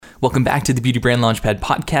Welcome back to the Beauty Brand Launchpad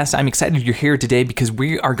podcast. I'm excited you're here today because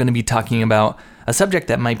we are going to be talking about a subject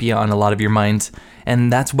that might be on a lot of your minds,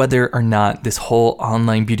 and that's whether or not this whole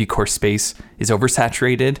online beauty course space is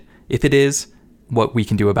oversaturated. If it is, what we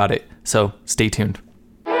can do about it. So stay tuned.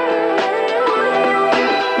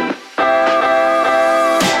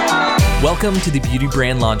 Welcome to the Beauty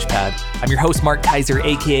Brand Launchpad. I'm your host, Mark Kaiser,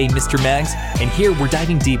 aka Mr. Mags, and here we're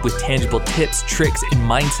diving deep with tangible tips, tricks, and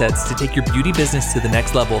mindsets to take your beauty business to the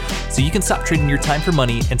next level so you can stop trading your time for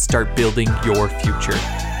money and start building your future.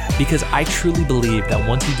 Because I truly believe that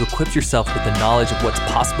once you've equipped yourself with the knowledge of what's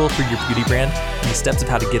possible for your beauty brand and the steps of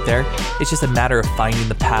how to get there, it's just a matter of finding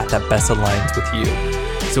the path that best aligns with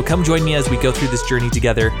you. So come join me as we go through this journey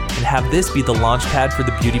together and have this be the launchpad for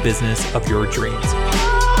the beauty business of your dreams.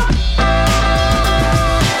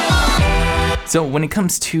 So when it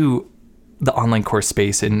comes to the online course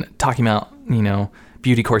space and talking about,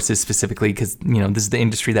 beauty courses specifically, because, this is the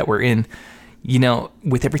industry that we're in,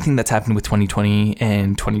 with everything that's happened with 2020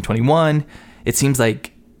 and 2021, it seems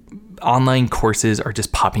like online courses are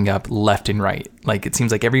just popping up left and right. Like, it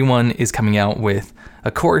seems like everyone is coming out with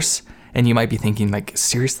a course, and you might be thinking, like,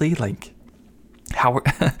 seriously? Like, how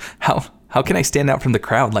can I stand out from the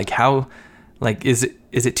crowd? Like,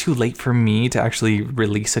 is it too late for me to actually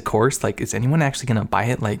release a course? Like, is anyone actually going to buy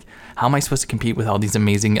it? Like, how am I supposed to compete with all these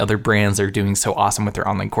amazing other brands that are doing so awesome with their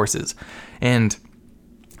online courses? And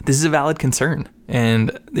this is a valid concern.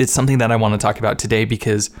 And it's something that I want to talk about today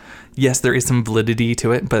because, yes, there is some validity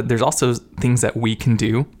to it, but there's also things that we can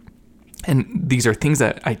do. And these are things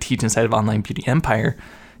that I teach inside of Online Beauty Empire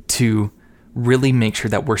to really make sure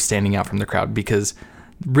that we're standing out from the crowd, because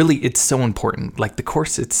really it's so important. Like, the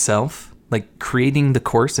course itself, like creating the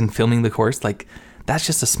course and filming the course, like that's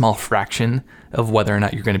just a small fraction of whether or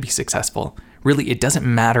not you're going to be successful. Really, it doesn't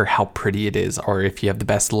matter how pretty it is, or if you have the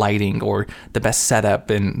best lighting or the best setup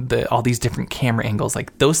and all these different camera angles.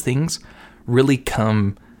 Like, those things really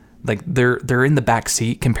come, like they're in the back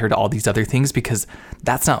seat compared to all these other things, because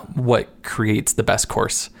that's not what creates the best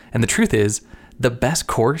course. And the truth is, the best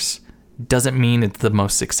course doesn't mean it's the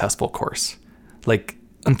most successful course. Like,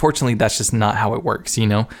 unfortunately, that's just not how it works.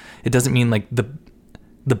 It doesn't mean like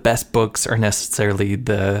the best books are necessarily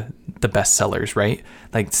the best sellers, right?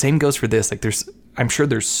 Like, same goes for this. Like, I'm sure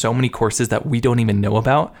there's so many courses that we don't even know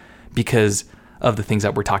about because of the things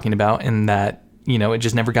that we're talking about, and that, it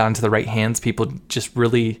just never got into the right hands. People just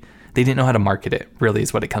they didn't know how to market it, really,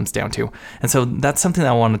 is what it comes down to. And so that's something that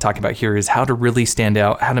I want to talk about here, is how to really stand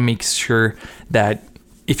out, how to make sure that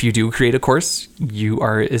if you do create a course, you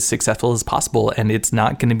are as successful as possible, and it's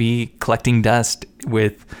not going to be collecting dust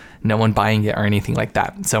with no one buying it or anything like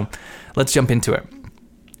that. So let's jump into it.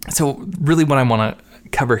 So really what I want to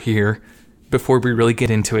cover here before we really get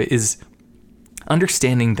into it is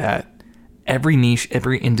understanding that every niche,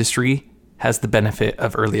 every industry has the benefit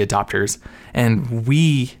of early adopters. And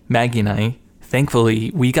we, Maggie and I,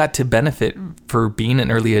 thankfully, we got to benefit for being an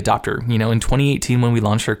early adopter. In 2018, when we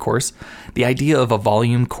launched our course, the idea of a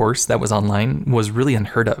volume course that was online was really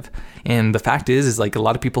unheard of. And the fact is like, a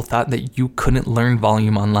lot of people thought that you couldn't learn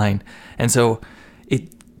volume online. And so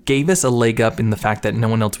it gave us a leg up in the fact that no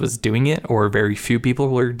one else was doing it, or very few people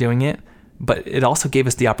were doing it. But it also gave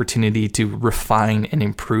us the opportunity to refine and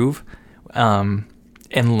improve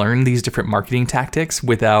and learn these different marketing tactics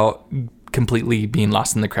without completely being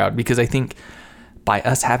lost in the crowd. Because I think by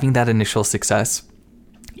us having that initial success,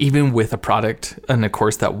 even with a product and a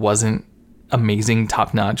course that wasn't amazing,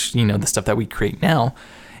 top notch, the stuff that we create now,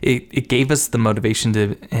 it gave us the motivation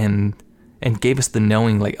to and gave us the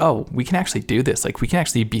knowing, like, oh, we can actually do this. Like, we can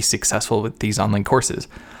actually be successful with these online courses.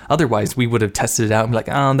 Otherwise, we would have tested it out and be like,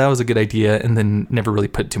 oh, that was a good idea, and then never really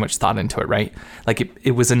put too much thought into it, right? Like,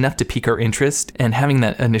 it was enough to pique our interest, and having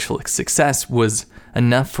that initial success was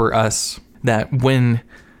enough for us that when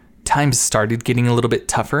times started getting a little bit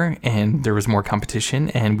tougher and there was more competition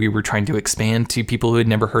and we were trying to expand to people who had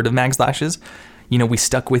never heard of Mags Lashes, we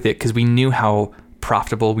stuck with it because we knew how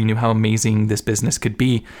profitable, we knew how amazing this business could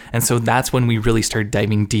be. And so that's when we really started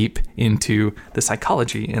diving deep into the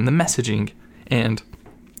psychology and the messaging and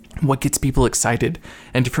what gets people excited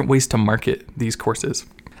and different ways to market these courses.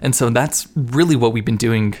 And so that's really what we've been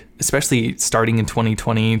doing, especially starting in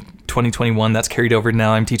 2020, 2021. That's carried over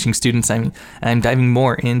now. I'm teaching students. I'm diving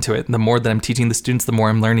more into it. The more that I'm teaching the students, the more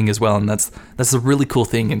I'm learning as well. And that's a really cool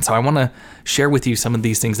thing. And so I want to share with you some of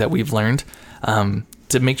these things that we've learned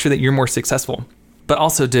to make sure that you're more successful. But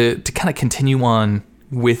also to kind of continue on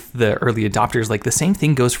with the early adopters, like the same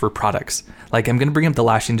thing goes for products. Like, I'm going to bring up the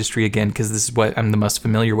lash industry again because this is what I'm the most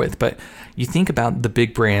familiar with. But you think about the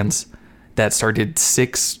big brands that started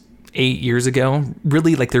 6-8 years ago,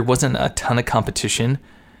 really, like, there wasn't a ton of competition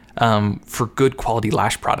for good quality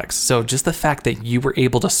lash products. So just the fact that you were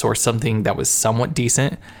able to source something that was somewhat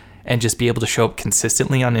decent and just be able to show up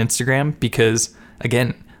consistently on Instagram, because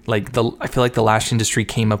again, like I feel like the lash industry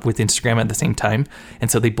came up with Instagram at the same time, and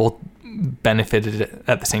so they both benefited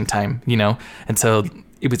at the same time, and so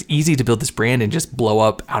it was easy to build this brand and just blow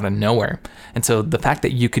up out of nowhere. And so the fact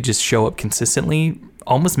that you could just show up consistently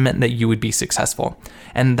almost meant that you would be successful.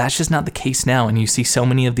 And that's just not the case now. And you see so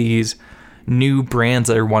many of these new brands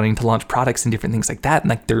that are wanting to launch products and different things like that, and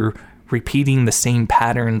like they're repeating the same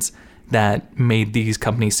patterns that made these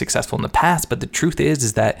companies successful in the past. But the truth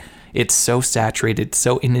is that it's so saturated,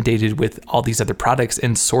 so inundated with all these other products,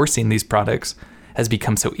 and sourcing these products has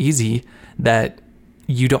become so easy that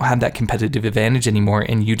you don't have that competitive advantage anymore,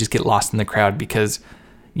 and you just get lost in the crowd because,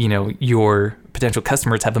 your potential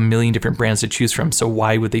customers have a million different brands to choose from. So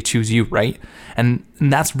why would they choose you, right? And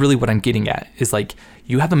that's really what I'm getting at, is like,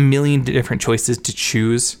 you have a million different choices to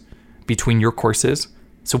choose between your courses.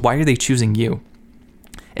 So why are they choosing you?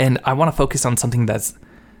 And I want to focus on something that's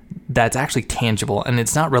actually tangible, and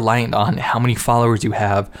it's not reliant on how many followers you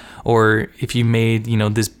have, or if you made,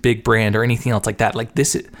 this big brand or anything else like that. Like,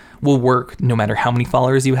 this will work no matter how many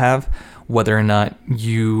followers you have, whether or not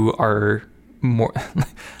you are more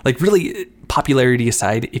like, really, popularity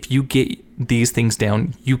aside, if you get these things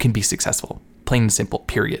down, you can be successful, plain and simple,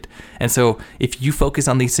 period. And so if you focus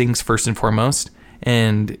on these things first and foremost,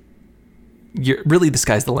 and the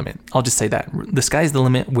sky's the limit. I'll just say that. The sky's the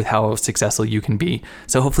limit with how successful you can be.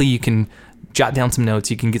 So hopefully you can jot down some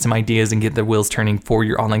notes, you can get some ideas and get the wheels turning for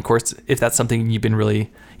your online course, if that's something you've been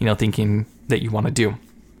really, thinking that you want to do.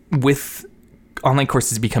 With online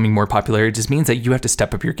courses becoming more popular, it just means that you have to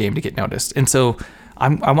step up your game to get noticed. And so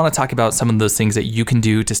I want to talk about some of those things that you can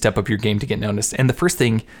do to step up your game to get noticed. And the first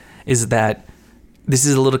thing is that this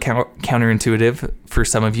is a little counterintuitive for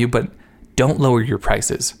some of you, but don't lower your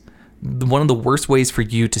prices. One of the worst ways for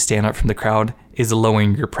you to stand out from the crowd is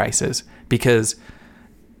lowering your prices, because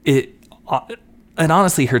it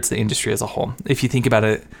honestly hurts the industry as a whole. If you think about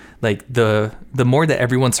it, like the more that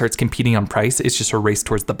everyone starts competing on price, it's just a race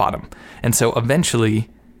towards the bottom. And so eventually,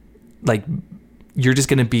 like, you're just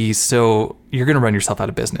going to you're going to run yourself out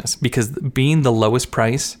of business, because being the lowest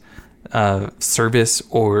price service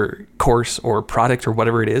or course or product or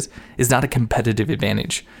whatever it is not a competitive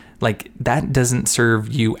advantage. Like, that doesn't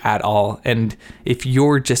serve you at all. And if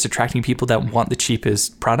you're just attracting people that want the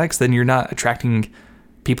cheapest products, then you're not attracting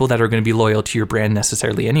people that are going to be loyal to your brand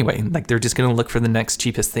necessarily anyway. Like, they're just going to look for the next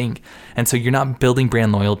cheapest thing. And so you're not building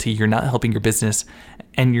brand loyalty, you're not helping your business,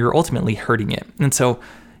 and you're ultimately hurting it. And so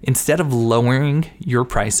instead of lowering your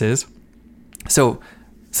prices, so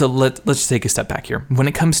let's just take a step back here. When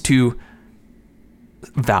it comes to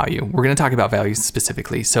value, we're going to talk about value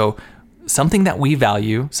specifically. So something that we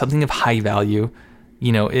value, something of high value,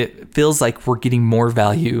 it feels like we're getting more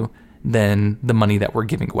value than the money that we're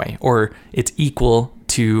giving away, or it's equal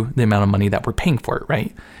to the amount of money that we're paying for it,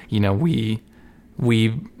 right? We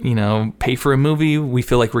pay for a movie, we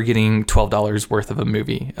feel like we're getting $12 worth of a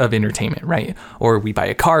movie of entertainment, right? Or we buy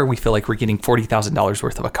a car, we feel like we're getting $40,000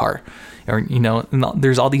 worth of a car, or,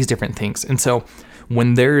 there's all these different things. And so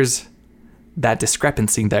when there's that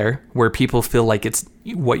discrepancy there, where people feel like it's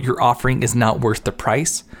what you're offering is not worth the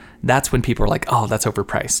price, that's when people are like, oh, that's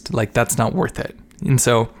overpriced. Like, that's not worth it. And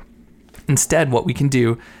so instead, what we can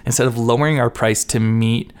do, instead of lowering our price to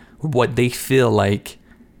meet what they feel like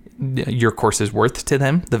your course is worth to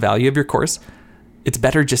them, the value of your course, it's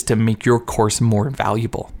better just to make your course more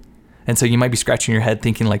valuable. And so you might be scratching your head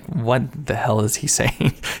thinking, like, what the hell is he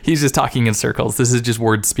saying? He's just talking in circles. This is just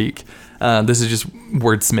word speak. This is just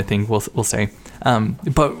wordsmithing, we'll say.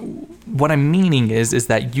 But what I'm meaning is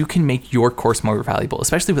that you can make your course more valuable,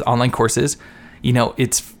 especially with online courses.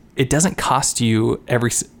 It doesn't cost you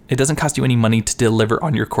any money to deliver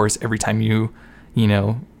on your course every time you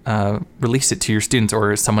release it to your students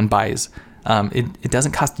or someone buys. It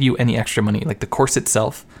doesn't cost you any extra money. Like, the course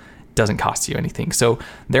itself doesn't cost you anything. So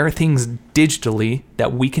there are things digitally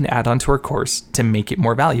that we can add onto our course to make it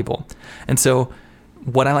more valuable. And so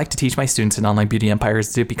what I like to teach my students in Online Beauty Empire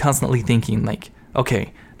is to be constantly thinking, like,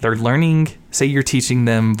 okay, they're learning, say you're teaching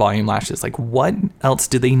them volume lashes, like, what else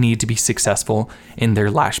do they need to be successful in their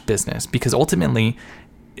lash business? Because ultimately,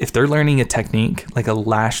 if they're learning a technique, like a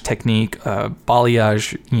lash technique,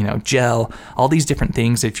 balayage, gel, all these different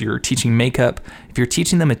things, if you're teaching makeup, if you're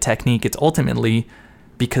teaching them a technique, it's ultimately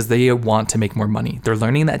because they want to make more money. They're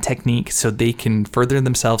learning that technique so they can further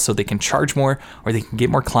themselves, so they can charge more, or they can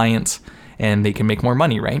get more clients, and they can make more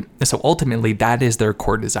money, right? And so ultimately, that is their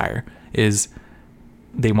core desire, is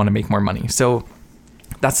they want to make more money. So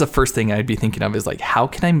that's the first thing I'd be thinking of, is like, how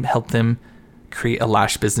can I help them create a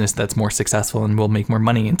lash business that's more successful and will make more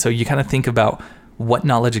money. And so you kind of think about what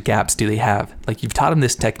knowledge gaps do they have? Like, you've taught them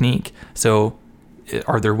this technique. So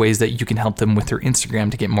are there ways that you can help them with their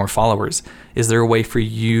Instagram to get more followers? Is there a way for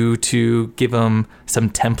you to give them some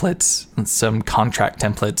templates, some contract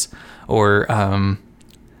templates, or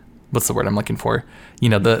what's the word I'm looking for?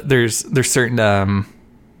 There's certain,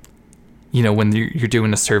 when you're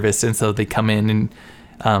doing a service, and so they come in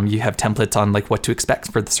and you have templates on like what to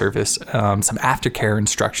expect for the service, some aftercare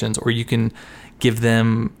instructions, or you can give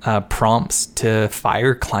them prompts to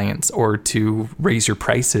fire clients or to raise your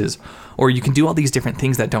prices, or you can do all these different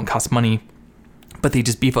things that don't cost money, but they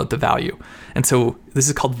just beef out the value. And so this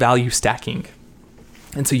is called value stacking.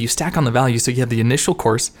 And so you stack on the value. So you have the initial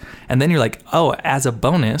course, and then you're like, oh, as a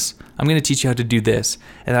bonus, I'm going to teach you how to do this,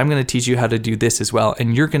 and I'm going to teach you how to do this as well.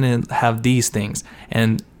 And you're going to have these things.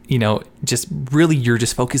 And just really, you're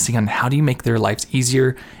just focusing on how do you make their lives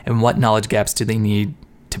easier, and what knowledge gaps do they need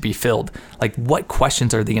to be filled? Like, what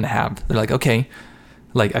questions are they going to have? They're like, okay,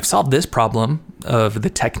 like, I've solved this problem of the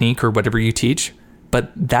technique or whatever you teach,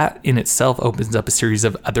 but that in itself opens up a series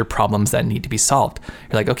of other problems that need to be solved.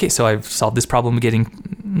 You're like, okay, so I've solved this problem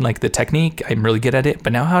getting like the technique. I'm really good at it,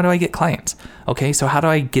 but now how do I get clients? Okay, so how do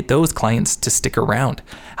I get those clients to stick around?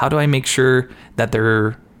 How do I make sure that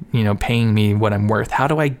they're paying me what I'm worth? How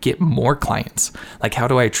do I get more clients? Like, how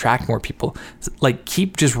do I attract more people? Like,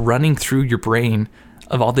 keep just running through your brain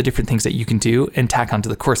of all the different things that you can do and tack onto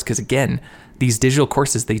the course. Because again, these digital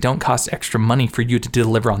courses, they don't cost extra money for you to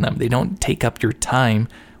deliver on them. They don't take up your time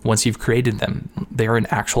once you've created them. They are an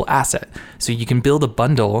actual asset. So you can build a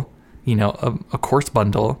bundle, a course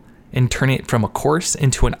bundle, and turn it from a course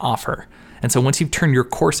into an offer. And so once you've turned your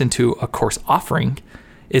course into a course offering,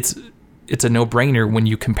 it's a no-brainer when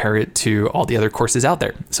you compare it to all the other courses out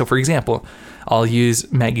there. So for example, I'll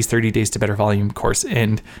use Maggie's 30 Days to Better Volume course.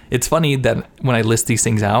 And it's funny that when I list these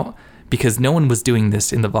things out, because no one was doing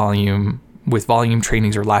this in the volume with volume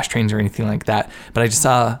trainings or lash trainings or anything like that. But I just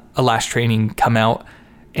saw a lash training come out,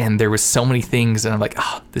 and there was so many things, and I'm like,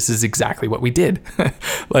 oh, this is exactly what we did.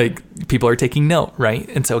 Like, people are taking note, right?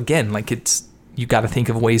 And so again, like, you got to think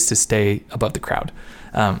of ways to stay above the crowd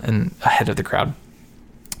and ahead of the crowd.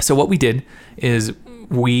 So what we did is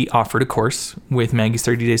we offered a course with Maggie's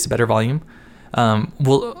 30 Days to Better Volume.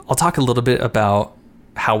 I'll talk a little bit about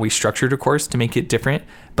how we structured a course to make it different,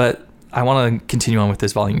 but I want to continue on with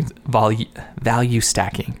this value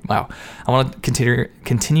stacking. Wow. I want to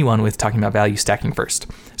continue on with talking about value stacking first.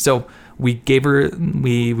 So we would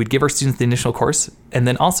give our students the initial course, and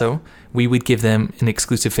then also we would give them an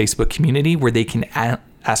exclusive Facebook community where they can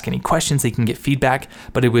ask any questions, they can get feedback,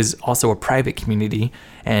 but it was also a private community,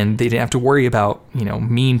 and they didn't have to worry about,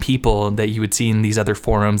 mean people that you would see in these other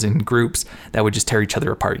forums and groups that would just tear each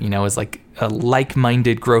other apart. It's like a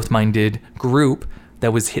like-minded, growth-minded group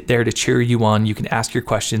that was there to cheer you on. You can ask your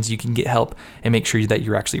questions, you can get help, and make sure that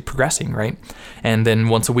you're actually progressing, right? And then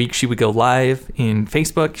once a week, she would go live in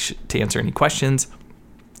Facebook to answer any questions.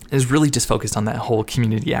 It was really just focused on that whole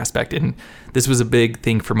community aspect. And this was a big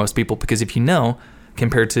thing for most people, because if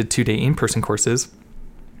compared to 2-day in-person courses,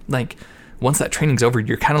 like, once that training's over,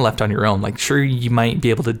 you're kind of left on your own. Like, sure, you might be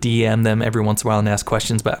able to DM them every once in a while and ask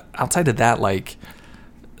questions, but outside of that, like,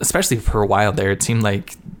 especially for a while there, it seemed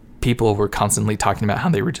like people were constantly talking about how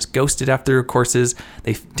they were just ghosted after their courses.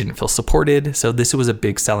 They didn't feel supported. So this was a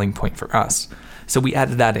big selling point for us. So we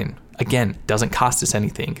added that in. Again, doesn't cost us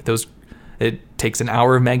anything. It takes an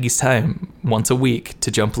hour of Maggie's time once a week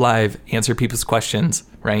to jump live, answer people's questions,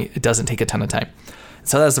 right? It doesn't take a ton of time.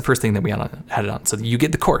 So that was the first thing that we added on. So you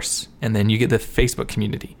get the course, and then you get the Facebook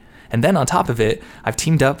community. And then on top of it, I've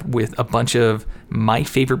teamed up with a bunch of my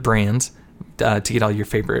favorite brands to get all your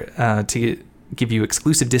favorite, give you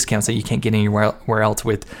exclusive discounts that you can't get anywhere else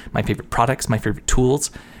with my favorite products, my favorite tools,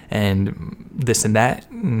 and this and that.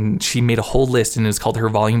 And she made a whole list, and it was called her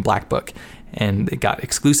Volume Black Book. And it got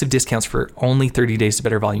exclusive discounts for only 30 Days to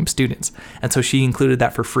Better Volume students. And so she included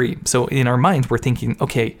that for free. So in our minds, we're thinking,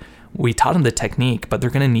 okay, we taught them the technique, but they're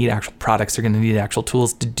going to need actual products. They're going to need actual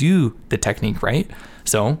tools to do the technique, right?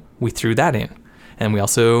 So we threw that in. And we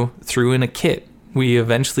also threw in a kit. We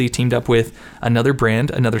eventually teamed up with another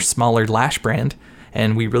brand, another smaller lash brand,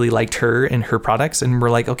 and we really liked her and her products. And we're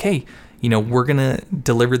like, okay, we're going to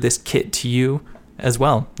deliver this kit to you as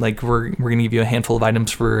well. Like, we're going to give you a handful of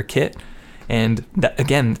items for a kit. And that,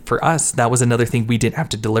 again, for us, that was another thing we didn't have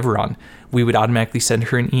to deliver on. We would automatically send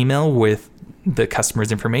her an email with the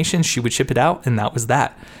customer's information. She would ship it out, and that was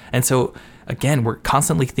that. And so, again, we're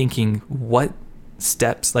constantly thinking, what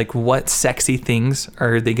steps, like, what sexy things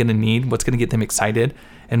are they going to need? What's going to get them excited?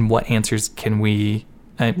 And what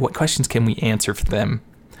questions can we answer for them?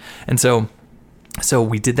 And so So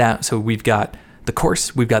we did that. So we've got the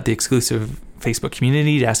course, we've got the exclusive Facebook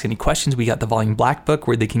community to ask any questions. We got the Volume Black Book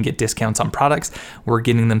where they can get discounts on products. We're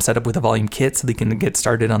getting them set up with a Volume Kit so they can get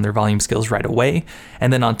started on their volume skills right away.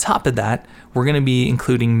 And then on top of that, we're going to be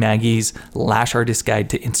including Maggie's Lash Artist Guide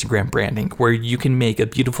to Instagram Branding, where you can make a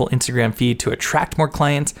beautiful Instagram feed to attract more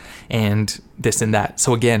clients and this and that.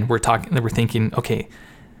 So again, we're thinking, okay,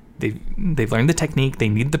 They've learned the technique, they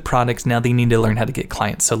need the products, now they need to learn how to get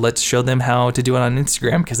clients. So let's show them how to do it on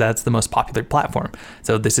Instagram because that's the most popular platform.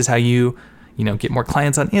 So this is how you get more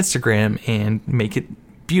clients on Instagram and make it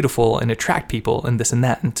beautiful and attract people and this and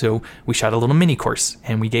that. And so we shot a little mini course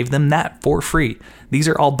and we gave them that for free. These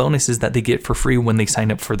are all bonuses that they get for free when they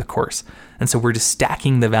sign up for the course. And so we're just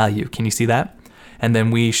stacking the value. Can you see that? And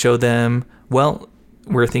then we show them, well,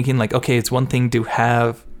 we're thinking like, okay, it's one thing to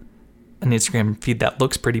have an Instagram feed that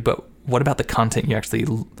looks pretty, but what about the content you actually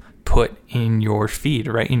put in your feed,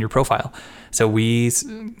 right, in your profile? So we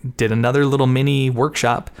did another little mini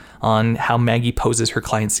workshop on how Maggie poses her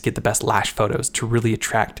clients to get the best lash photos to really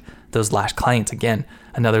attract those lash clients. Again,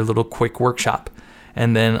 another little quick workshop.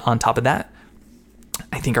 And then on top of that,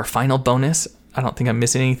 I think our final bonus, I don't think I'm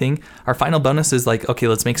missing anything. Our final bonus is like, okay,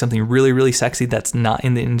 let's make something really, really sexy that's not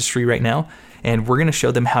in the industry right now. And we're going to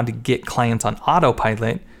show them how to get clients on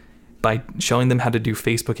autopilot by showing them how to do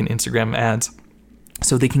Facebook and Instagram ads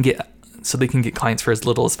so they can get clients for as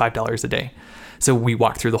little as $5 a day. So we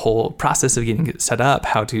walk through the whole process of getting it set up,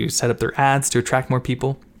 how to set up their ads to attract more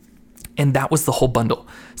people. And that was the whole bundle.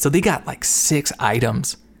 So they got like 6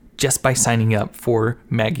 items just by signing up for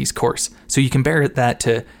Maggie's course. So you compare that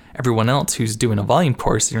to everyone else who's doing a volume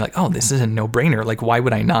course and you're like, oh, this is a no-brainer. Like, why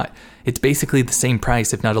would I not? It's basically the same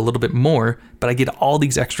price, if not a little bit more, but I get all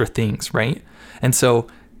these extra things, right? And so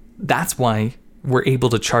that's why we're able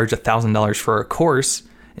to charge $1,000 for a course.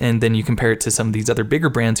 And then you compare it to some of these other bigger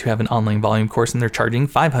brands who have an online volume course and they're charging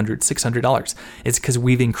 $500, $600. It's because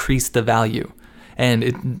we've increased the value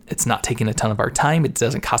and it's not taking a ton of our time. It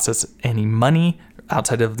doesn't cost us any money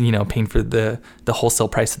outside of, paying for the wholesale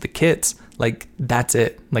price of the kits. Like that's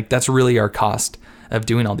it. Like that's really our cost of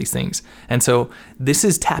doing all these things. And so this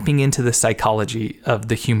is tapping into the psychology of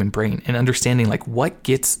the human brain and understanding like what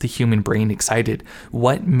gets the human brain excited,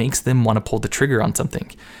 what makes them want to pull the trigger on something.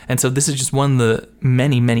 And so this is just one of the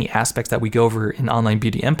many, many aspects that we go over in Online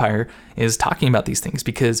Beauty Empire is talking about these things,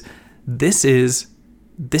 because this is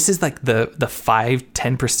like the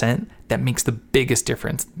 5-10% that makes the biggest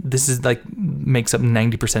difference. This is like makes up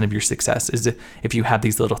 90% of your success is if you have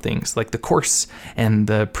these little things like the course and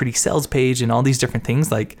the pretty sales page and all these different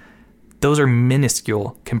things. Like those are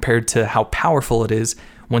minuscule compared to how powerful it is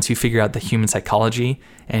once you figure out the human psychology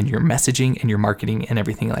and your messaging and your marketing and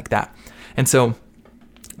everything like that. And so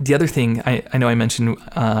the other thing I know I mentioned,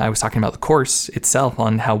 I was talking about the course itself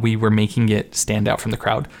on how we were making it stand out from the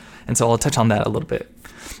crowd. And so I'll touch on that a little bit.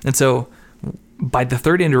 And so by the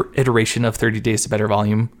third iteration of 30 Days to Better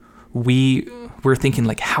Volume, we're thinking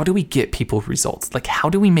like, how do we get people results? Like, how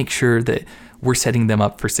do we make sure that we're setting them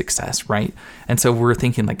up for success, right? And so we're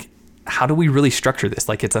thinking like, how do we really structure this?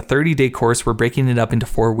 Like it's a 30-day course. We're breaking it up into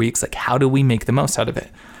 4 weeks. Like how do we make the most out of it?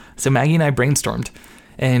 So Maggie and I brainstormed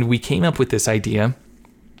and we came up with this idea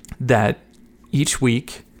that each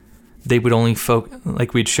week they would only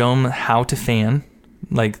we'd show them how to fan,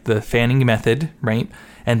 like the fanning method, right?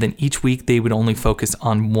 And then each week they would only focus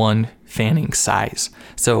on one fanning size.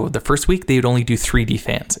 So the first week they would only do 3D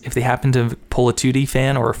fans. If they happened to pull a 2D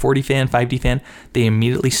fan or a 4D fan, 5D fan, they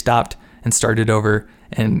immediately stopped and started over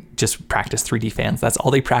and just practiced 3D fans. That's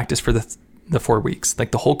all they practiced for the 4 weeks.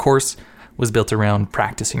 Like the whole course was built around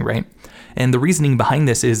practicing, right? And the reasoning behind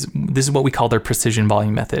this is what we call their precision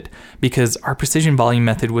volume method, because our precision volume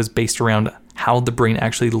method was based around how the brain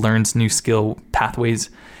actually learns new skill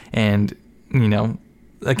pathways. And,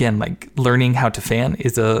 again, like learning how to fan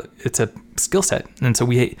it's a skill set. And so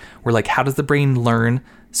we're like, how does the brain learn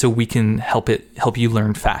so we can help you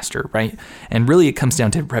learn faster, right? And really it comes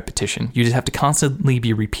down to repetition. You just have to constantly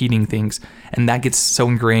be repeating things, and that gets so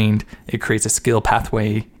ingrained, it creates a skill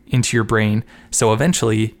pathway into your brain. So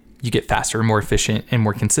eventually you get faster, more efficient, and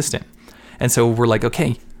more consistent. And so we're like,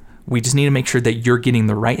 okay, we just need to make sure that you're getting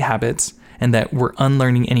the right habits and that we're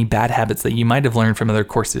unlearning any bad habits that you might have learned from other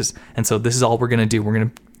courses. And so this is all we're going to do. We're going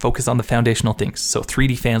to focus on the foundational things. So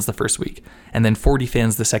 3D fans the first week, and then 4D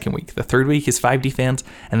fans the second week. The third week is 5D fans,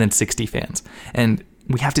 and then 6D fans. And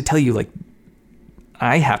we have to tell you,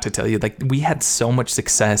 we had so much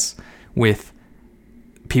success with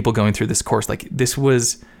people going through this course. Like this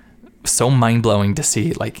was so mind-blowing to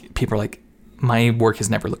see. Like people are like, my work has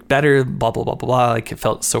never looked better, blah, blah, blah, blah, blah. Like, I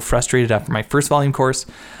felt so frustrated after my first volume course.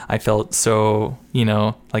 I felt so,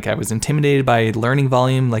 like I was intimidated by learning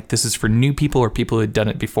volume. Like, this is for new people or people who had done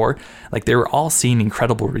it before. Like, they were all seeing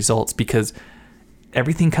incredible results because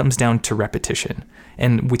everything comes down to repetition.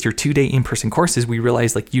 And with your 2-day in-person courses, we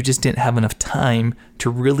realized like you just didn't have enough time to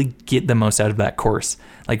really get the most out of that course.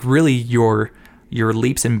 Like, really your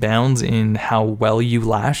leaps and bounds in how well you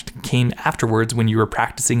lashed came afterwards when you were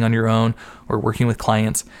practicing on your own or working with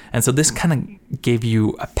clients. And so this kind of gave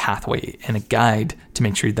you a pathway and a guide to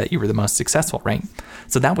make sure that you were the most successful, right?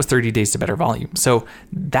 So that was 30 days to better volume. So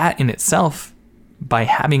that in itself, by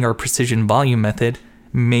having our precision volume method,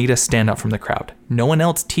 made us stand out from the crowd. No one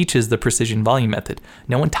else teaches the precision volume method.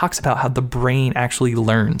 No one talks about how the brain actually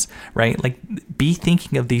learns, right? Like, be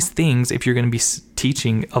thinking of these things if you're going to be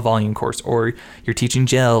teaching a volume course, or you're teaching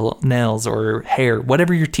gel, nails, or hair,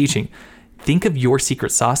 whatever you're teaching. Think of your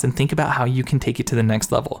secret sauce and think about how you can take it to the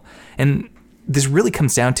next level. And this really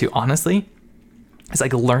comes down to, honestly, it's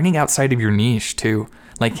like learning outside of your niche too.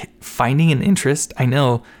 Like, finding an interest. I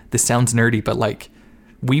know this sounds nerdy, but like,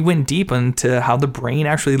 we went deep into how the brain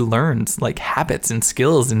actually learns, like habits and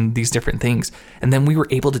skills and these different things. And then we were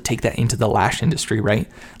able to take that into the lash industry, right?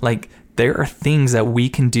 Like, there are things that we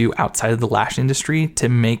can do outside of the lash industry to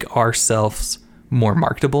make ourselves more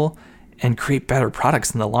marketable and create better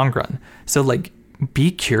products in the long run. So like,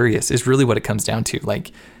 be curious is really what it comes down to.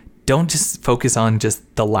 Like, don't just focus on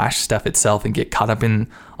just the lash stuff itself and get caught up in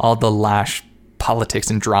all the lash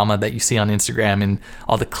politics and drama that you see on Instagram and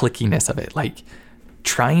all the clickiness of it. Like,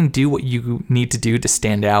 try and do what you need to do to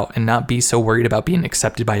stand out and not be so worried about being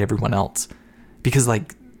accepted by everyone else. Because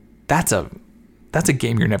like, that's a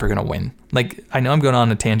game you're never going to win. Like, I know I'm going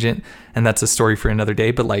on a tangent and that's a story for another day,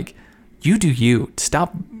 but like, you do you.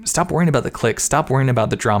 Stop worrying about the clicks. Stop worrying about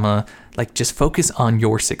the drama. Like, just focus on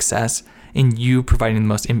your success and you providing the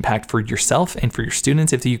most impact for yourself and for your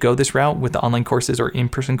students. If you go this route with the online courses or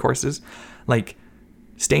in-person courses, like,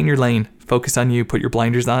 stay in your lane, focus on you, put your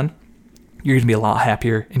blinders on. You're going to be a lot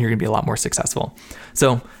happier and you're going to be a lot more successful.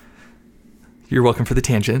 So you're welcome for the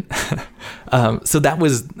tangent. So that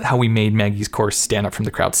was how we made Maggie's course stand out from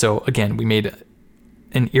the crowd. So again, we made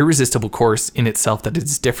an irresistible course in itself that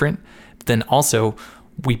is different. Then also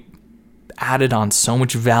we added on so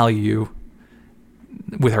much value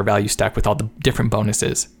with our value stack with all the different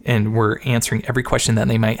bonuses. And we're answering every question that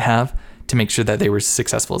they might have to make sure that they were as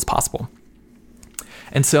successful as possible.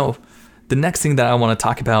 And so the next thing that I want to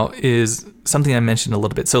talk about is something I mentioned a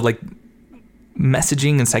little bit. So like,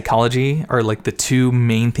 messaging and psychology are like the two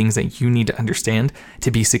main things that you need to understand to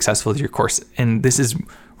be successful with your course. And this is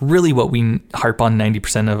really what we harp on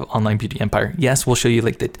 90% of Online Beauty Empire. Yes, we'll show you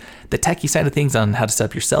like the techie side of things on how to set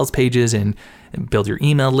up your sales pages and build your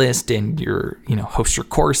email list and your, host your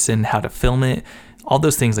course and how to film it. All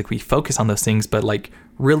those things, like, we focus on those things, but like,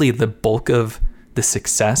 really the bulk of the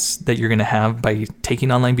success that you're going to have by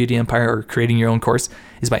taking Online Beauty Empire or creating your own course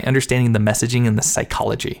is by understanding the messaging and the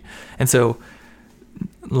psychology. And so,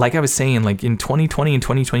 like I was saying, like in 2020 and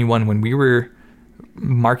 2021, when we were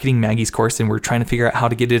marketing Maggie's course and we're trying to figure out how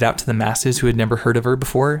to get it out to the masses who had never heard of her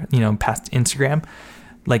before, past Instagram,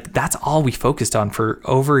 like, that's all we focused on for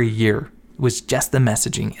over a year, was just the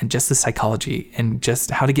messaging and just the psychology and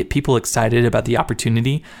just how to get people excited about the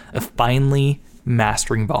opportunity of finally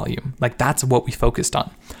mastering volume. Like, that's what we focused on.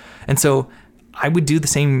 And so I would do the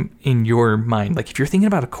same in your mind. Like, if you're thinking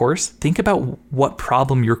about a course, think about what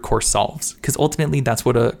problem your course solves, because ultimately that's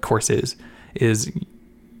what a course is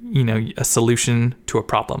a solution to a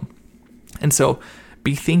problem. And so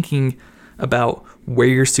be thinking about where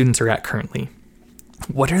your students are at currently.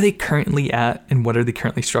 What are they currently at and what are they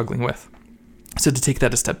currently struggling with? So to take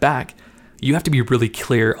that a step back, you have to be really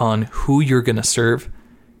clear on who you're going to serve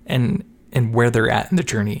and where they're at in the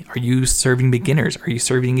journey. Are you serving beginners? Are you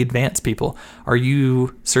serving advanced people? Are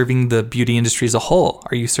you serving the beauty industry as a whole?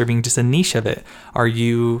 Are you serving just a niche of it? Are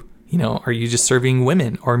you just serving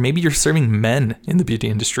women? Or maybe you're serving men in the beauty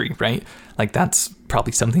industry, right? Like, that's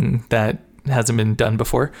probably something that hasn't been done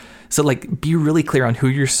before. So like, be really clear on who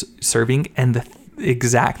you're serving and the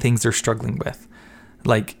exact things they're struggling with.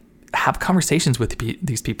 Like, have conversations with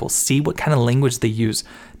these people, see what kind of language they use,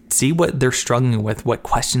 see what they're struggling with, what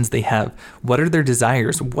questions they have, what are their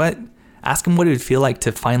desires, ask them what it would feel like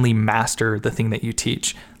to finally master the thing that you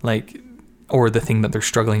teach, like, or the thing that they're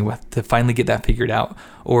struggling with, to finally get that figured out,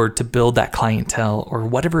 or to build that clientele, or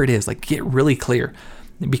whatever it is. Like, get really clear,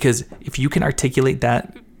 because if you can articulate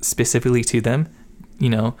that specifically to them,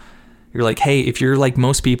 you're like, hey, if you're like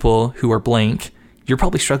most people who are blank, you're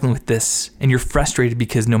probably struggling with this and you're frustrated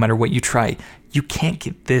because no matter what you try, you can't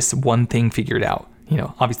get this one thing figured out.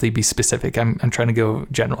 obviously be specific. I'm trying to go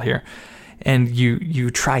general here. And you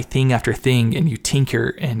try thing after thing and you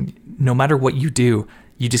tinker, and no matter what you do,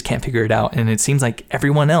 you just can't figure it out. And it seems like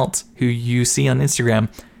everyone else who you see on Instagram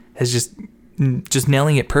has just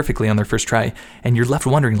nailing it perfectly on their first try. And you're left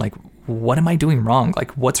wondering, like, what am I doing wrong?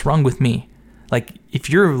 Like, what's wrong with me? Like, if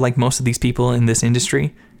you're like most of these people in this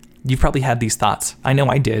industry, you've probably had these thoughts. I know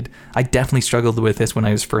I did. I definitely struggled with this when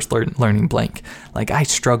I was first learning Blank. Like, I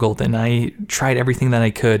struggled and I tried everything that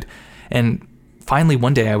I could. And finally,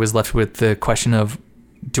 one day I was left with the question of,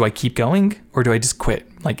 do I keep going or do I just quit?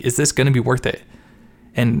 Like, is this going to be worth it?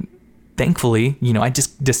 And thankfully, I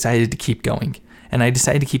just decided to keep going. And I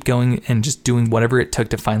decided to keep going and just doing whatever it took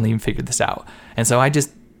to finally figure this out. And so I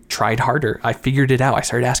just tried harder. I figured it out. I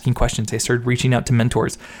started asking questions. I started reaching out to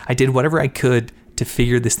mentors. I did whatever I could to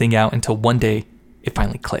figure this thing out until one day it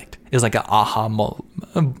finally clicked. It was like an aha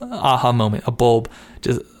moment, a bulb,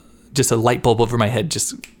 just a light bulb over my head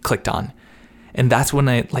just clicked on. And that's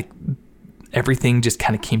when everything just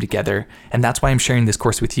kind of came together. And that's why I'm sharing this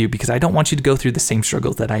course with you, because I don't want you to go through the same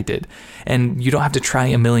struggles that I did. And you don't have to try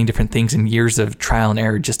a million different things and years of trial and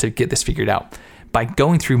error just to get this figured out. By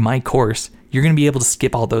going through my course, you're going to be able to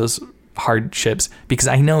skip all those hardships, because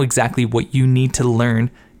I know exactly what you need to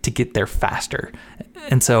learn to get there faster.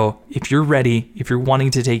 And so if you're ready, if you're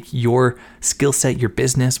wanting to take your skill set, your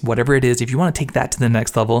business, whatever it is, if you want to take that to the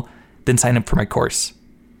next level, then sign up for my course.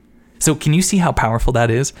 So can you see how powerful that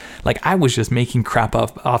is? Like, I was just making crap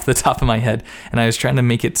up off the top of my head, and I was trying to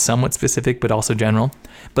make it somewhat specific, but also general.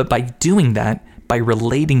 But by doing that, by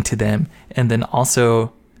relating to them, and then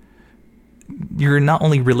also you're not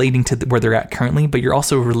only relating to where they're at currently, but you're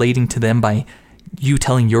also relating to them by you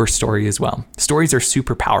telling your story as well. Stories are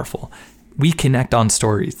super powerful. We connect on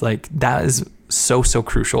stories. Like, that is so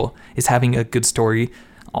crucial, is having a good story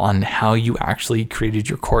on how you actually created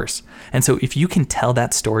your course. And so if you can tell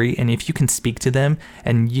that story, and if you can speak to them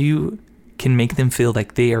and you can make them feel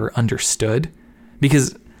like they are understood,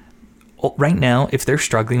 because right now, if they're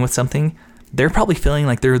struggling with something, they're probably feeling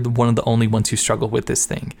like they're one of the only ones who struggle with this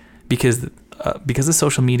thing, because of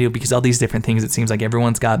social media, because all these different things, it seems like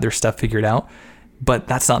everyone's got their stuff figured out, but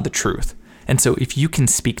that's not the truth. And so if you can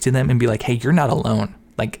speak to them and be like, hey, you're not alone.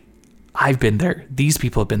 Like, I've been there. These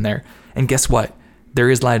people have been there. And guess what? There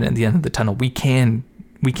is light at the end of the tunnel. We can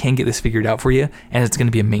get this figured out for you, and it's going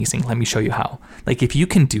to be amazing. Let me show you how. Like, if you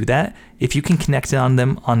can do that, if you can connect on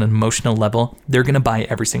them on an emotional level, they're going to buy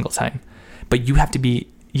every single time. But you have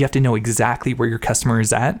to know exactly where your customer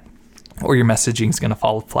is at, or your messaging is going to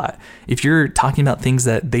fall flat. If you're talking about things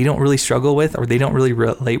that they don't really struggle with or they don't really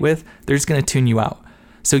relate with, they're just going to tune you out.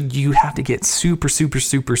 So you have to get super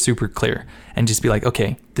clear and just be like,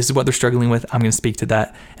 okay, this is what they're struggling with. I'm going to speak to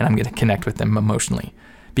that, and I'm going to connect with them emotionally.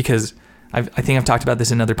 Because I think I've talked about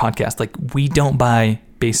this in other podcasts. Like, we don't buy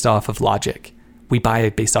based off of logic. We buy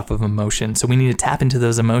based off of emotion. So we need to tap into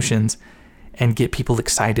those emotions and get people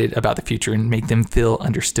excited about the future and make them feel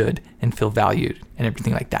understood and feel valued and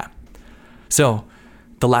everything like that. So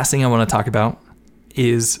the last thing I want to talk about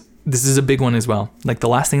is, this is a big one as well. Like,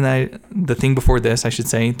 the thing before this, I should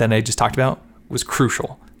say, that I just talked about was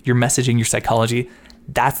crucial. Your messaging, your psychology,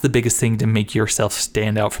 that's the biggest thing to make yourself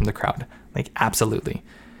stand out from the crowd. Like, absolutely.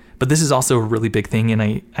 But this is also a really big thing, and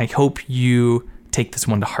I hope you take this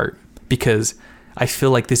one to heart, because I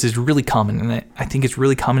feel like this is really common, and I think it's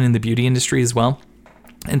really common in the beauty industry as well.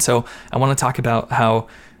 And so I want to talk about how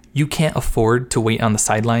you can't afford to wait on the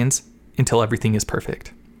sidelines until everything is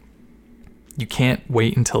perfect. You can't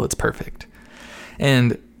wait until it's perfect.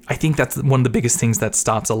 And I think that's one of the biggest things that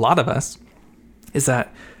stops a lot of us, is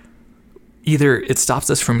that either it stops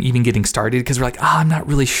us from even getting started because we're like, I'm not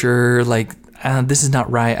really sure, like, this is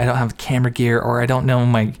not right. I don't have camera gear, or I don't know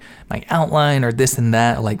my outline, or this and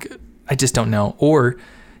that. Like, I just don't know. Or,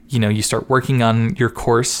 you start working on your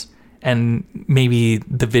course and maybe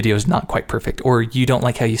the video is not quite perfect, or you don't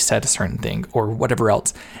like how you said a certain thing, or whatever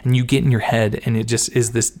else. And you get in your head, and it just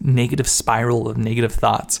is this negative spiral of negative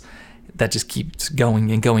thoughts that just keeps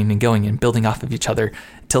going and going and going and building off of each other,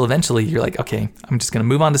 till eventually you're like, okay, I'm just going to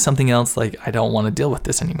move on to something else. Like, I don't want to deal with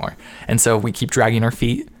this anymore. And so we keep dragging our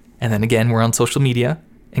feet. And then again, we're on social media,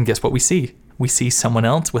 and guess what we see? We see someone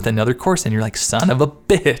else with another course, and you're like, son of a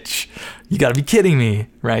bitch, you got to be kidding me,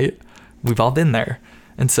 right? We've all been there.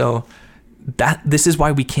 And so this is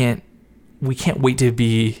why we can't wait to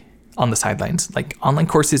be on the sidelines. Like, online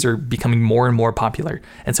courses are becoming more and more popular.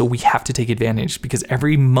 And so we have to take advantage, because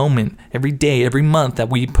every moment, every day, every month that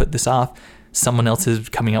we put this off, someone else is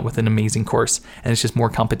coming out with an amazing course, and it's just more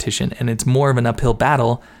competition, and it's more of an uphill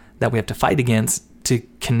battle that we have to fight against to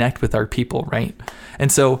connect with our people, right?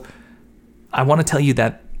 And so I want to tell you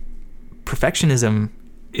that perfectionism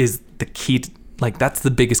is the key to, like, that's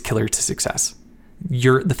the biggest killer to success.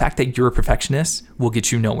 The fact that you're a perfectionist will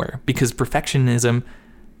get you nowhere, because perfectionism,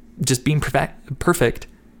 just being perfect,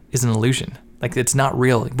 is an illusion. Like, it's not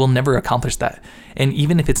real. We'll never accomplish that. And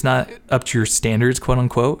even if it's not up to your standards, quote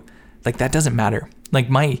unquote, like, that doesn't matter. Like,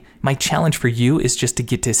 my challenge for you is just to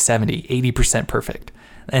get to 70, 80% perfect,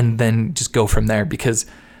 and then just go from there. Because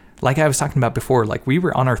like I was talking about before, like, we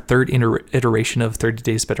were on our third iteration of 30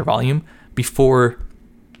 Days Better Volume before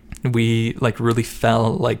we like really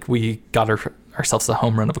felt like we got ourselves a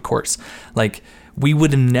home run of a course. Like, we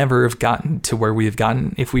would have never have gotten to where we have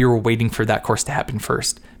gotten if we were waiting for that course to happen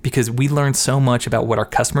first, because we learned so much about what our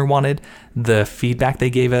customer wanted, the feedback they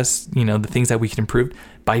gave us, the things that we could improve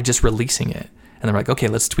by just releasing it. And they're like, okay,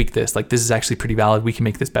 let's tweak this. Like, this is actually pretty valid. We can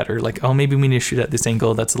make this better. Like, oh, maybe we need to shoot at this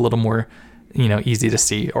angle that's a little more, easy to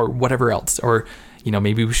see, or whatever else. Or,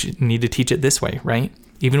 maybe we need to teach it this way, right?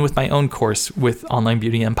 Even with my own course with Online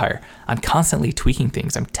Beauty Empire, I'm constantly tweaking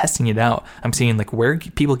things. I'm testing it out. I'm seeing, like, where are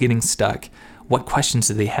people getting stuck? What questions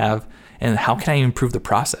do they have? And how can I improve the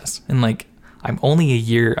process? And, like, I'm not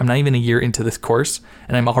even a year into this course,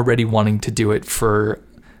 and I'm already wanting to do it for,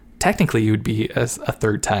 technically it would be a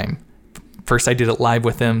third time. First I did it live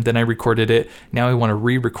with them, then I recorded it. Now I want to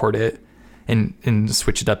re-record it and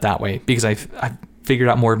switch it up that way, because I've figured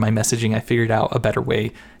out more of my messaging. I figured out a better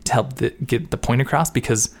way to help get the point across,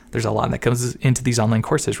 because there's a lot that comes into these online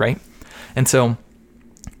courses, right? And so,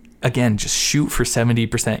 again, just shoot for 70%,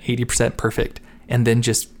 80% perfect, and then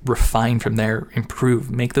just refine from there,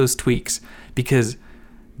 improve, make those tweaks, because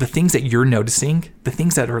the things that you're noticing, the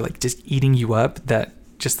things that are like just eating you up, that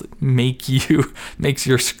just makes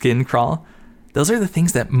your skin crawl, those are the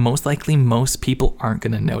things that most likely most people aren't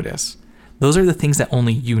going to notice. Those are the things that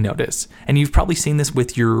only you notice. And you've probably seen this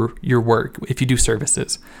with your work if you do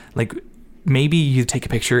services. Like, maybe you take a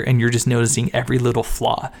picture and you're just noticing every little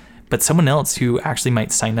flaw, but someone else who actually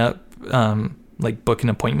might sign up, like book an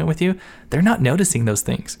appointment with you, they're not noticing those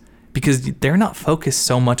things, because they're not focused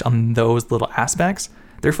so much on those little aspects.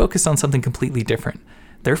 They're focused on something completely different.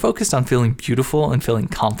 They're focused on feeling beautiful and feeling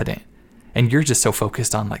confident. And you're just so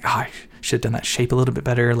focused on, like, oh, I should have done that shape a little bit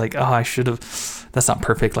better. Like, oh, that's not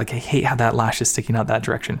perfect. Like, I hate how that lash is sticking out that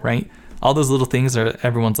direction, right? All those little things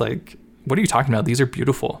everyone's like, what are you talking about? These are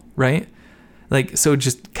beautiful, right? Like, so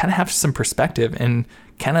just kind of have some perspective and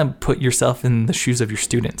kind of put yourself in the shoes of your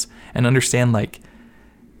students and understand, like,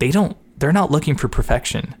 they're not looking for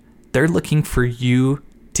perfection. They're looking for you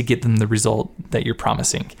to get them the result that you're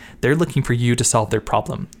promising. They're looking for you to solve their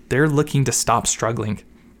problem. They're looking to stop struggling.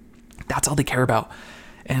 That's all they care about.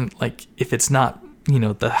 And, like, if it's not,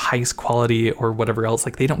 the highest quality or whatever else,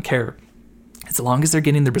 like, they don't care. As long as they're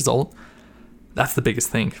getting the result, that's the biggest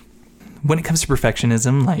thing. When it comes to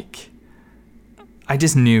perfectionism, like, I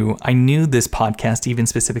knew this podcast, even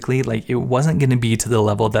specifically, like, it wasn't going to be to the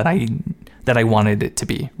level that I wanted it to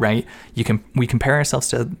be, right? We compare ourselves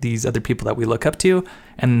to these other people that we look up to,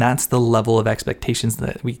 and that's the level of expectations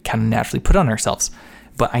that we kind of naturally put on ourselves.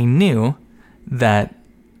 But I knew that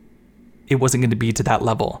it wasn't going to be to that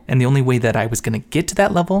level. And the only way that I was going to get to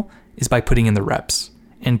that level is by putting in the reps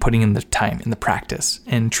and putting in the time and the practice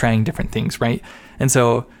and trying different things, right? And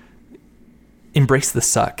so embrace the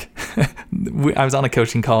suck. I was on a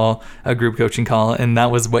group coaching call, and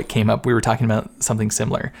that was what came up. We were talking about something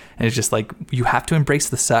similar. And it's just like, you have to embrace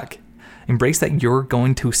the suck. Embrace that you're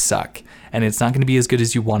going to suck, and it's not going to be as good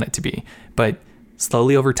as you want it to be. But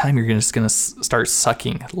slowly over time, you're just going to start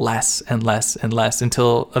sucking less and less and less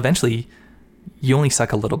until eventually you only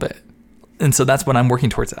suck a little bit. And so that's what I'm working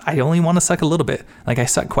towards. I only want to suck a little bit. Like, I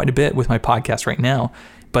suck quite a bit with my podcast right now,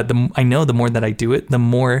 but I know the more that I do it, the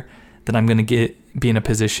more that I'm going to be in a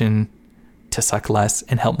position to suck less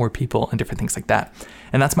and help more people and different things like that.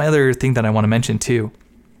 And that's my other thing that I want to mention too,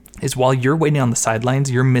 is while you're waiting on the sidelines,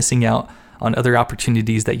 you're missing out on other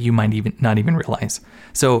opportunities that you might even not even realize.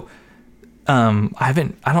 So I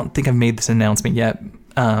don't think I've made this announcement yet,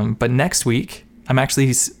 but next week I'm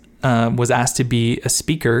actually was asked to be a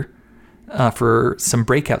speaker for some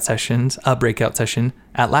breakout session at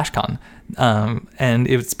LashCon. And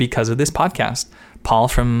it's because of this podcast. Paul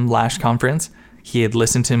from Lash Conference, he had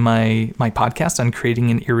listened to my podcast on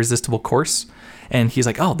creating an irresistible course. And he's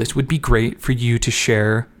like, oh, this would be great for you to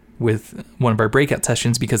share with one of our breakout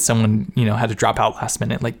sessions, because someone, had to drop out last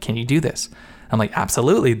minute. Like, can you do this? I'm like,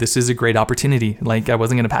 absolutely. This is a great opportunity. Like, I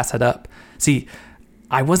wasn't going to pass that up. See,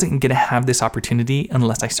 I wasn't going to have this opportunity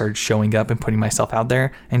unless I started showing up and putting myself out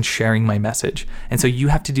there and sharing my message. And so you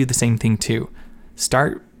have to do the same thing too.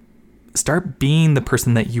 Start being the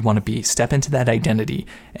person that you want to be. Step into that identity.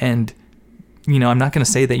 And, I'm not going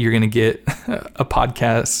to say that you're going to get a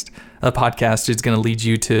podcast is going to lead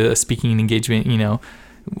you to a speaking engagement,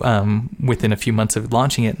 within a few months of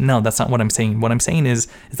launching it. No, that's not what I'm saying. What I'm saying is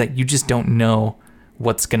that you just don't know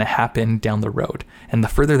what's going to happen down the road. And the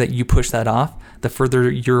further that you push that off, the further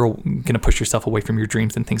you're going to push yourself away from your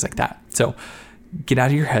dreams and things like that. So get out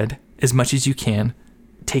of your head as much as you can,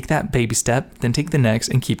 take that baby step, then take the next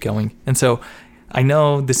and keep going. And so I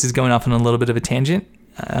know this is going off on a little bit of a tangent.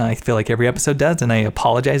 I feel like every episode does, and I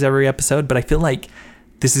apologize every episode, but I feel like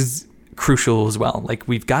this is crucial as well. Like,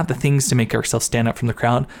 we've got the things to make ourselves stand out from the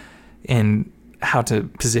crowd and how to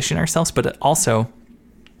position ourselves, but also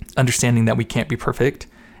understanding that we can't be perfect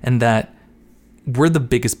and that we're the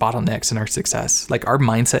biggest bottlenecks in our success. Like, our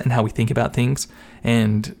mindset and how we think about things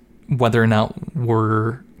and whether or not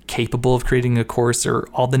we're capable of creating a course or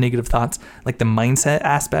all the negative thoughts, like the mindset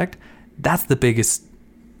aspect, that's the biggest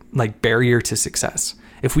barrier to success.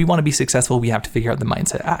 If we want to be successful, we have to figure out the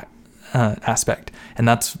mindset aspect. And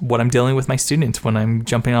that's what I'm dealing with my students when I'm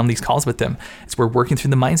jumping on these calls with them. It's we're working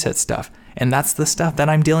through the mindset stuff. And that's the stuff that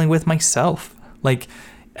I'm dealing with myself. Like,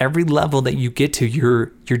 every level that you get to,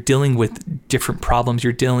 you're dealing with different problems,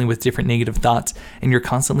 you're dealing with different negative thoughts, and you're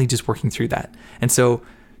constantly just working through that. And so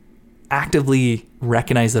actively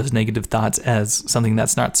recognize those negative thoughts as something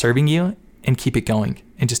that's not serving you and keep it going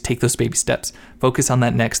and just take those baby steps. Focus on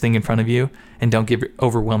that next thing in front of you and don't get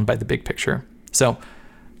overwhelmed by the big picture. So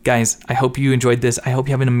guys, I hope you enjoyed this. I hope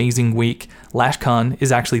you have an amazing week. LashCon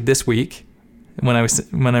is actually this week. When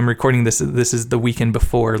I'm recording this is the weekend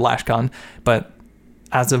before LashCon, but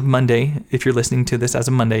as of Monday, if you're listening to this as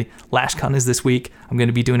of Monday, LashCon is this week. I'm going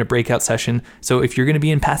to be doing a breakout session. So if you're going to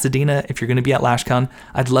be in Pasadena, if you're going to be at LashCon,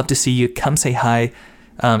 I'd love to see you. Come say hi.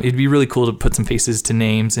 It'd be really cool to put some faces to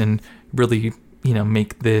names and really,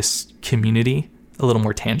 make this community a little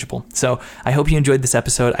more tangible. So I hope you enjoyed this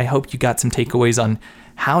episode. I hope you got some takeaways on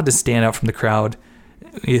how to stand out from the crowd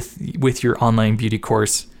with your online beauty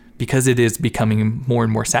course, because it is becoming more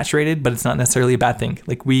and more saturated, but it's not necessarily a bad thing.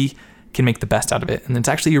 Like, we can make the best out of it. And it's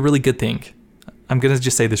actually a really good thing. I'm going to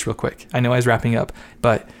just say this real quick. I know I was wrapping up,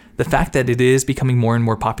 but the fact that it is becoming more and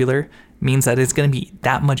more popular means that it's going to be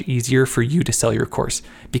that much easier for you to sell your course,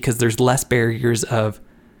 because there's less barriers of,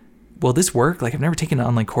 will this work? Like, I've never taken an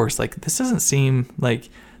online course. Like, this doesn't seem like,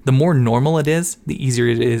 the more normal it is, the easier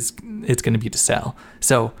it's going to be to sell.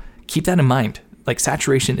 So keep that in mind. Like,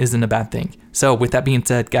 saturation isn't a bad thing. So with that being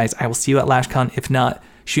said, guys, I will see you at LashCon. If not,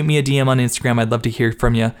 shoot me a DM on Instagram. I'd love to hear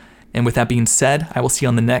from you. And with that being said, I will see you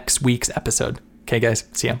on the next week's episode. Okay, guys,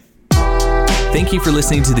 see ya. Thank you for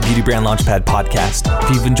listening to the Beauty Brand Launchpad podcast.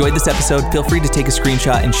 If you've enjoyed this episode, feel free to take a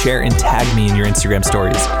screenshot and share and tag me in your Instagram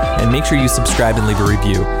stories. And make sure you subscribe and leave a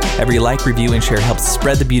review. Every like, review, and share helps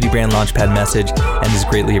spread the Beauty Brand Launchpad message and is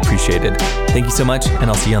greatly appreciated. Thank you so much, and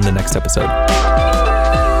I'll see you on the next episode.